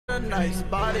A nice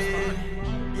body,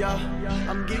 yeah.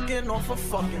 I'm geeking off a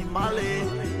fucking Molly.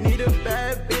 Need a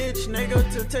bad bitch, nigga,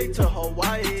 to take to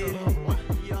Hawaii.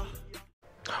 Yeah.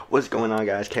 What's going on,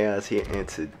 guys? Khaoz here, and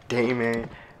today, man,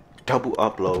 double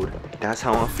upload. That's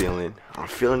how I'm feeling. I'm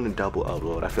feeling the double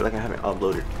upload. I feel like I haven't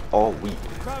uploaded all week.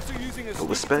 But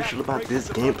what's special about this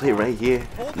gameplay right here,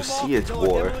 you see it's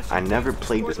war. I never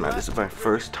played this map. This is my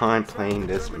first time playing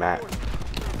this map.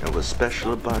 And what's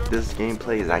special about this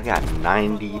gameplay is I got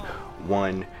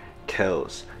 91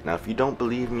 kills. Now, if you don't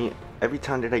believe me, every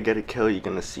time that I get a kill, you're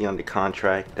gonna see on the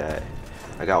contract that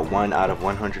I got 1 out of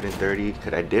 130.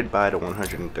 Cause I did buy the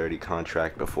 130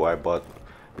 contract before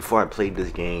I played this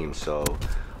game, so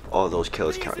all those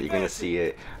kills count. You're gonna see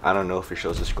it. I don't know if it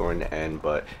shows the score in the end,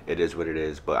 but it is what it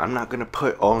is. But I'm not gonna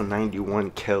put all 91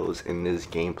 kills in this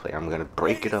gameplay. I'm gonna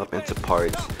break it up into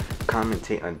parts,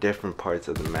 commentate on different parts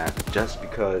of the map, just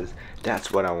because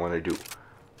that's what I want to do.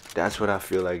 That's what I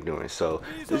feel like doing. So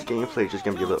this gameplay is just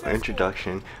gonna be a little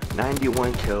introduction.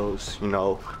 91 kills, you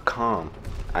know, calm.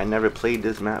 I never played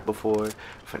this map before.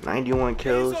 For 91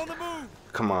 kills,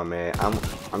 come on, man.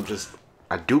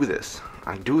 I do this.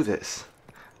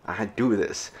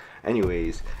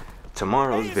 Anyways,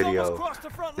 tomorrow's video,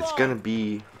 it's gonna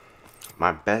be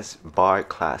my best bar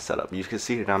class setup. You can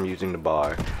see that I'm using the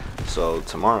bar. So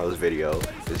tomorrow's video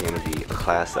is gonna be a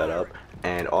class setup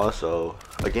and also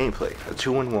a gameplay, a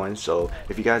 2-in-1. So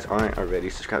if you guys aren't already,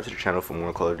 subscribe to the channel for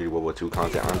more Cod Ww2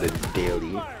 content on the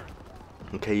daily.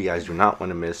 Okay, you guys do not want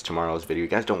to miss tomorrow's video. You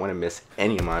guys don't want to miss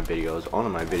any of my videos. All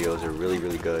of my videos are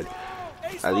really good,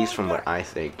 at least from what I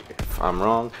think. If I'm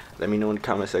wrong, let me know in the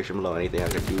comment section below anything I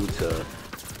can do to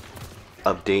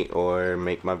update or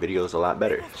make my videos a lot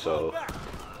better. So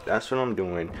that's what I'm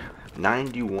doing.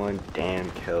 91 damn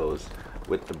kills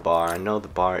with the bar. I know the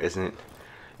bar isn't,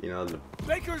 you know, the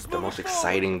most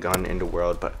exciting gun in the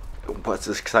world, but what's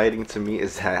exciting to me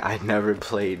is that I never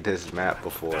played this map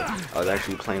before. I was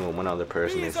actually playing with one other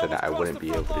person. They said that I wouldn't be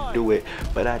able to do it,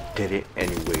 but I did it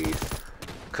anyways,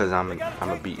 cause I'm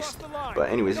a beast. But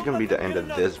anyways, it's gonna be the end of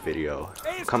this video.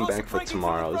 Come back for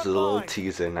tomorrow. This is a little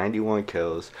teaser. 91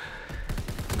 kills.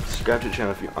 Subscribe to the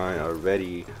channel if you aren't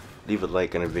already. Leave a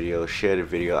like on the video. Share the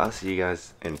video. I'll see you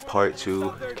guys in part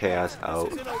 2. Khaoz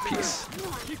out. Peace.